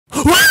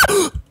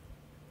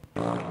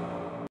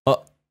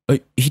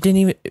He didn't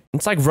even...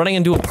 It's like running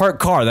into a parked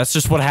car. That's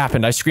just what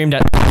happened. I screamed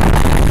at...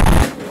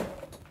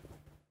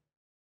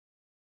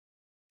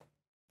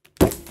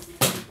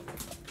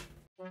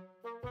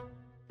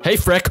 Hey,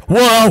 Frick.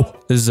 Whoa!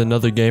 This is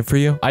another game for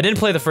you. I didn't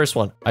play the first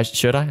one.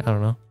 Should I? I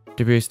don't know.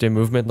 WSD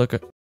movement. Look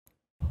at...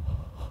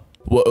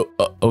 Whoa.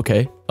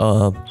 Okay.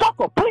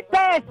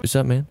 What's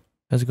up, man?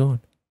 How's it going?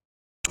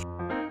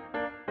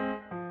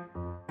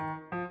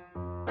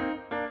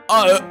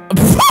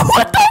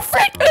 What the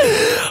frick?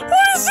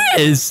 What is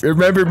this?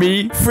 Remember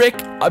me, Frick?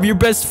 I'm your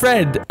best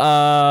friend.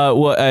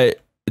 To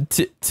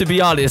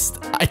be honest,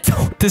 I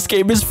don't. This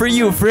game is for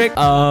you, Frick.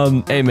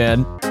 Hey,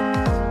 man.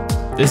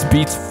 This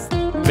beat's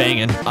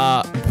banging.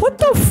 What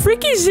the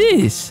frick is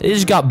this? It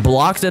just got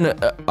blocked and,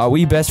 are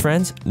we best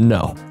friends?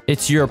 No.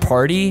 It's your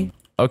party?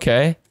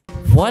 Okay.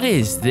 What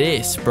is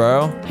this,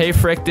 bro? Hey,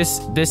 Frick,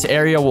 this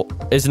area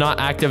is not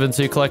active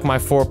until you collect my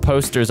 4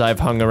 posters I've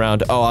hung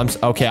around. Oh,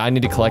 okay. I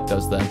need to collect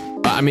those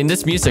then. I mean,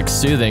 this music's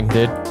soothing,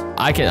 dude.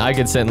 I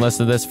can sit and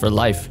listen to this for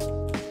life.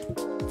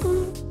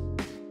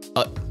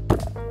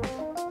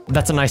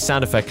 That's a nice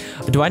sound effect.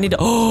 Do I need to?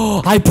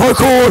 Oh, I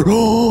parkour.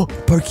 Oh,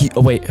 parkour.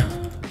 Oh, wait.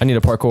 I need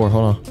a parkour.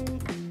 Hold on.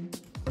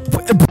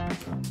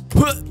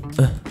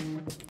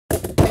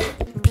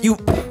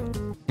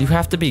 You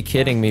have to be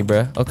kidding me,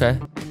 bro. Okay.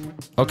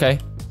 Okay.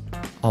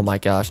 Oh my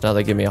gosh, now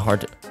they give me a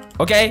hard...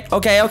 Okay.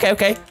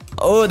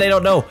 Oh, they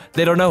don't know.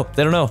 They don't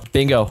know.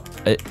 Bingo.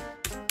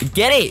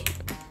 Get it!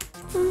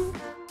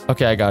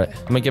 Okay, I got it.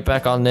 I'm gonna get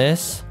back on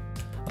this.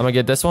 I'm gonna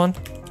get this one.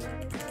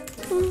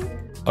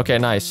 Okay,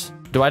 nice.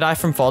 Do I die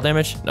from fall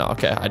damage? No,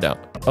 okay, I don't.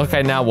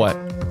 Okay, now what?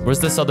 Where's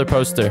this other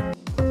poster?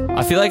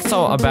 I feel like it's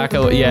on the back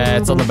of... Yeah,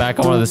 it's on the back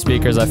of one of the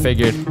speakers, I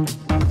figured.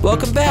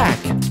 Welcome back!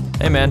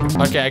 Hey, man.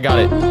 Okay, I got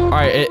it.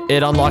 Alright,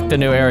 it unlocked a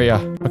new area.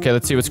 Okay,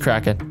 let's see what's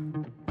cracking.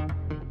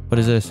 What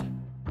is this?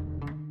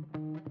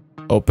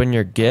 Open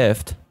your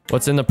gift.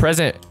 What's in the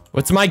present?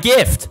 What's my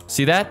gift?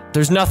 See that?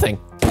 There's nothing.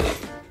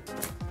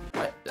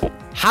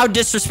 How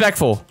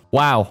disrespectful.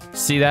 Wow.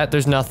 See that?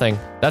 There's nothing.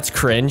 That's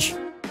cringe.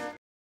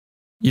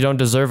 You don't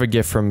deserve a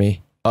gift from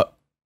me.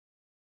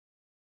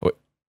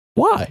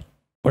 Why?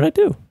 What'd I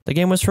do? The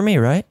game was for me,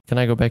 right? Can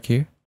I go back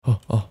here?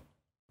 Oh.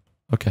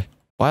 Okay.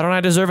 Why don't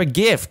I deserve a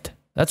gift?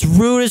 That's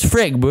rude as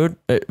frick, dude.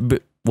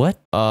 What?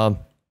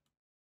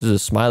 There's a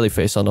smiley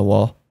face on the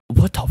wall.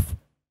 What the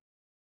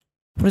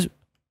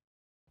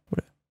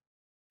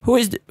who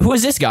is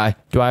this guy?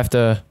 Do I have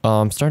to...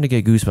 I'm starting to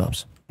get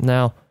goosebumps.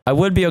 Now, I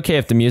would be okay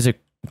if the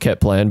music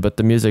kept playing, but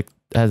the music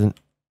hasn't...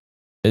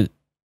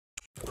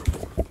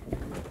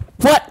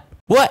 What?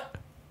 What?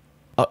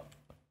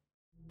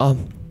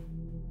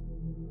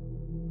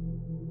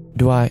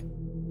 Do I...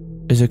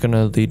 Is it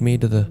gonna lead me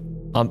to the...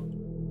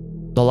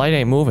 The light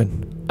ain't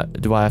moving.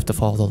 Do I have to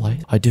follow the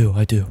light? I do.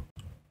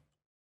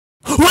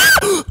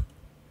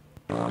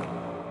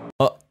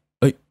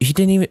 He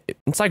didn't even...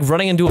 It's like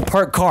running into a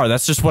parked car.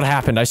 That's just what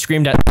happened. I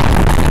screamed at...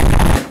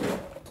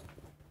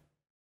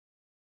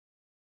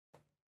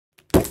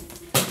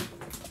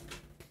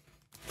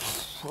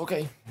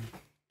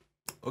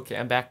 Okay,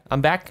 I'm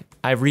back.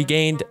 I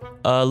regained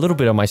a little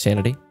bit of my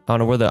sanity. I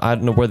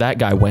don't know where that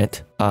guy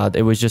went.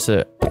 It was just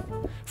a...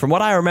 From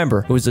what I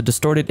remember, it was a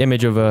distorted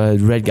image of a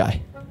red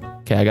guy.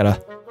 Okay, I got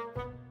a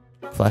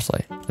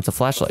flashlight. It's a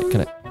flashlight.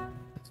 Can I...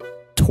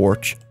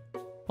 Torch.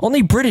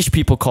 Only British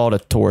people call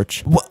it a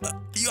torch. What?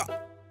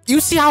 You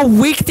see how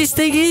weak this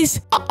thing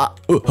is?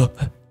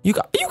 You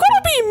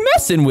gotta be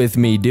messing with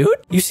me, dude.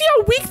 You see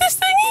how weak this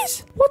thing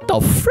is? What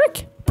the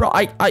frick? Bro,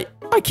 I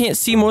can't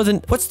see more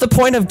than... What's the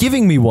point of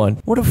giving me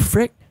one? What a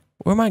frick?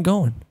 Where am I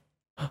going?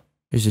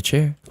 Here's a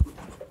chair.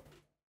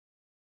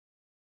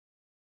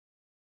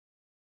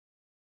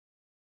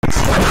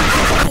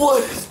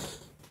 What?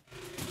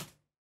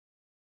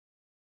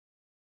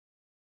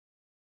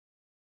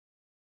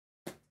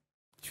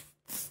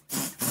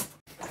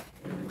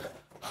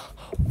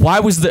 Why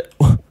was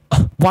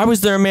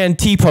there a man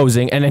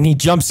T-posing and then he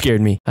jump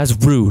scared me? That's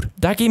rude.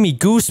 That gave me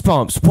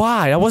goosebumps.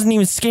 Why? That wasn't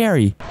even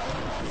scary.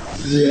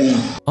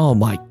 Yeah. Oh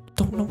my,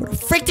 don't know where the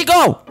frick to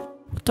go.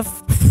 What the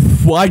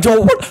I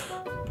don't want...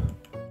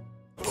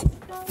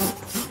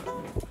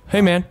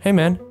 Hey man.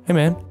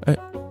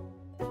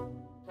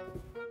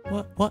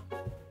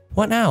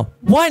 What now?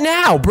 What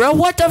now, bro?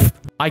 What the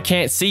I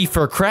can't see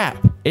for crap.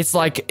 It's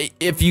like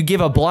if you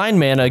give a blind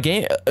man a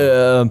game,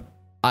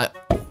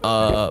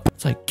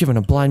 it's like giving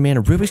a blind man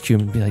a Rubik's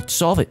Cube and be like,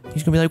 solve it.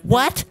 He's gonna be like,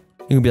 what?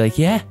 You're gonna be like,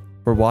 yeah,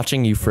 we're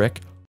watching you,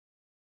 frick.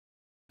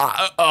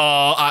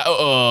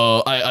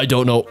 I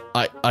don't know.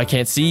 I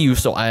can't see you,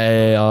 so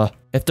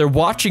if they're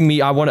watching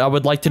me, I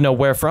would like to know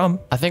where from.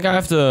 I think I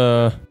have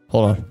to,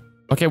 hold on.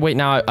 Okay, wait,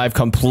 now I've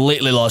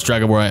completely lost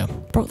track of where I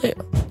am. Bro,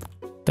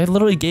 they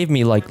literally gave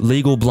me, like,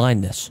 legal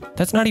blindness.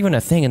 That's not even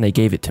a thing, and they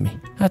gave it to me.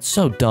 That's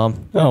so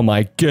dumb. Oh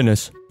my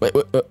goodness. Wait,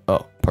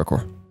 oh,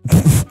 parkour.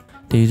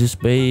 Jesus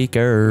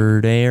Baker,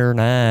 they're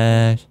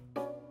nice.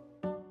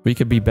 We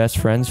could be best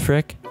friends,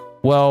 frick?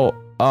 Well,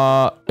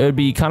 it'd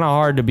be kind of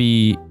hard to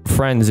be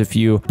friends if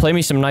you play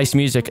me some nice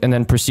music and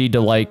then proceed to,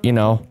 like, you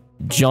know,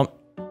 jump.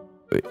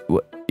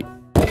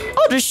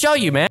 I'll just show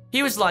you, man.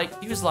 He was like,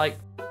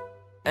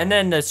 and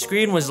then the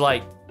screen was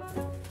like,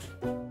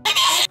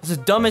 it's the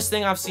dumbest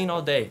thing I've seen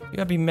all day. You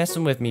gotta be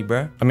messing with me,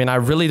 bruh. I mean, I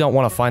really don't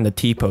want to find the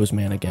T-pose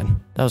man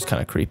again. That was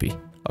kind of creepy.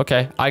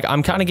 Okay,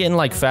 I'm kind of getting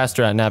like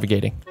faster at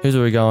navigating. Here's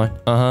where we're going.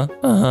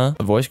 A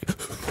voice.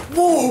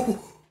 Whoa!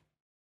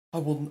 I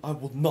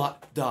will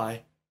not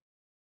die.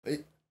 He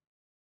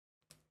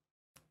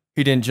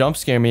didn't jump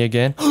scare me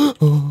again.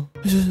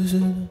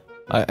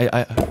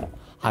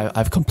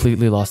 I've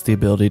completely lost the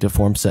ability to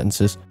form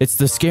sentences. It's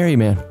the scary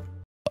man.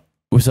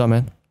 What's up,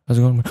 man? How's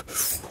it going?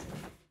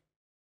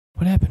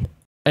 What happened?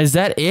 Is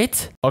that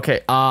it?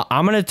 Okay,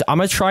 I'm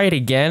gonna try it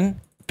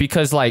again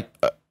because like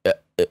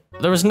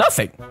there was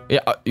nothing.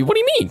 Yeah, what do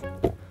you mean?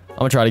 I'm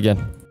gonna try it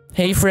again.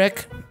 Hey,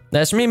 Frick,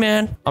 that's me,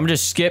 man. I'm gonna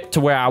just skip to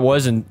where I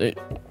was and.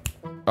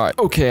 All right.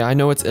 Okay, I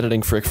know it's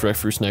editing Frick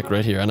Fruitsnack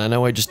right here, and I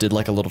know I just did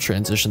like a little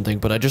transition thing,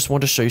 but I just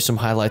want to show you some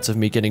highlights of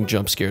me getting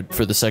jump scared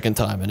for the second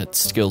time, and it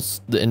still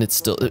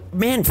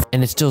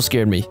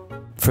scared me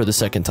for the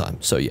second time.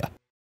 So yeah.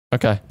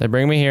 Okay, they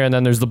bring me here, and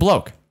then there's the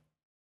bloke.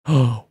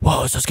 Oh,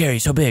 whoa, so scary,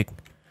 so big.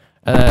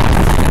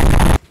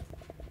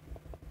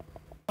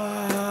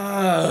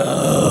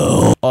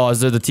 Oh,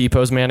 is there the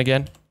T-pose man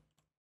again?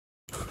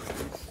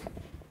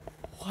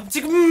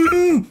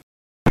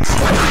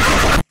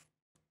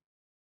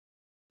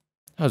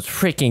 That was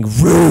freaking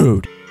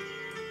rude.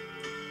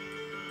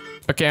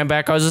 Okay, I'm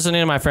back. I was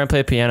listening to my friend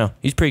play piano.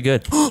 He's pretty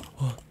good.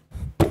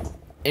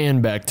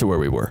 And back to where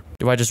we were.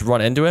 Do I just run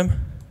into him?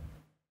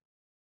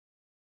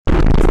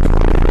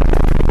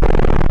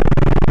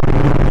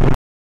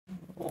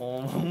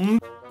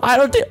 I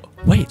don't do.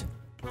 Wait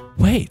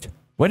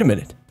a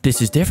minute.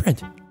 This is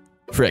different.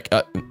 Frick.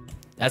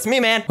 That's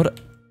me, man. What?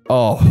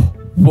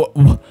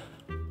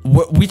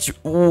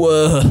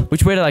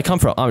 Which way did I come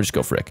from? I'm just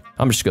go Frick.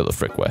 I'm just go the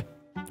Frick way.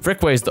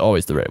 Frick way is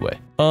always the right way.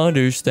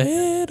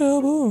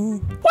 Understandable.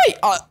 Wait.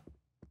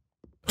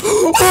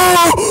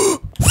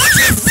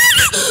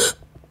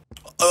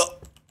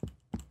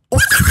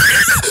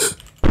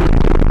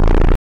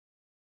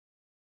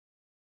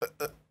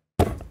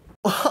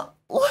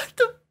 What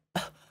the?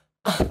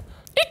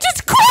 It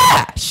just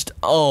crashed.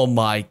 Oh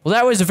my. Well,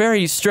 that was a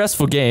very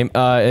stressful game.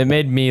 It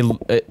made me.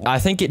 I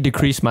think it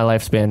decreased my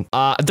lifespan.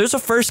 There's a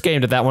first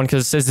game to that one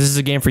because it says this is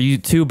a game for you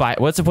too. By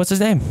what's his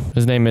name?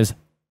 His name is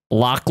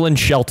Lachlan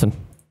Shelton.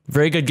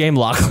 Very good game,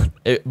 Lachlan.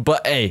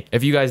 But hey,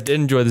 if you guys did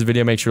enjoy this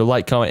video, make sure to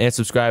like, comment, and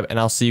subscribe, and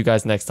I'll see you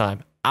guys next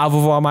time. Au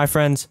revoir, my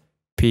friends.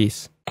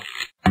 Peace.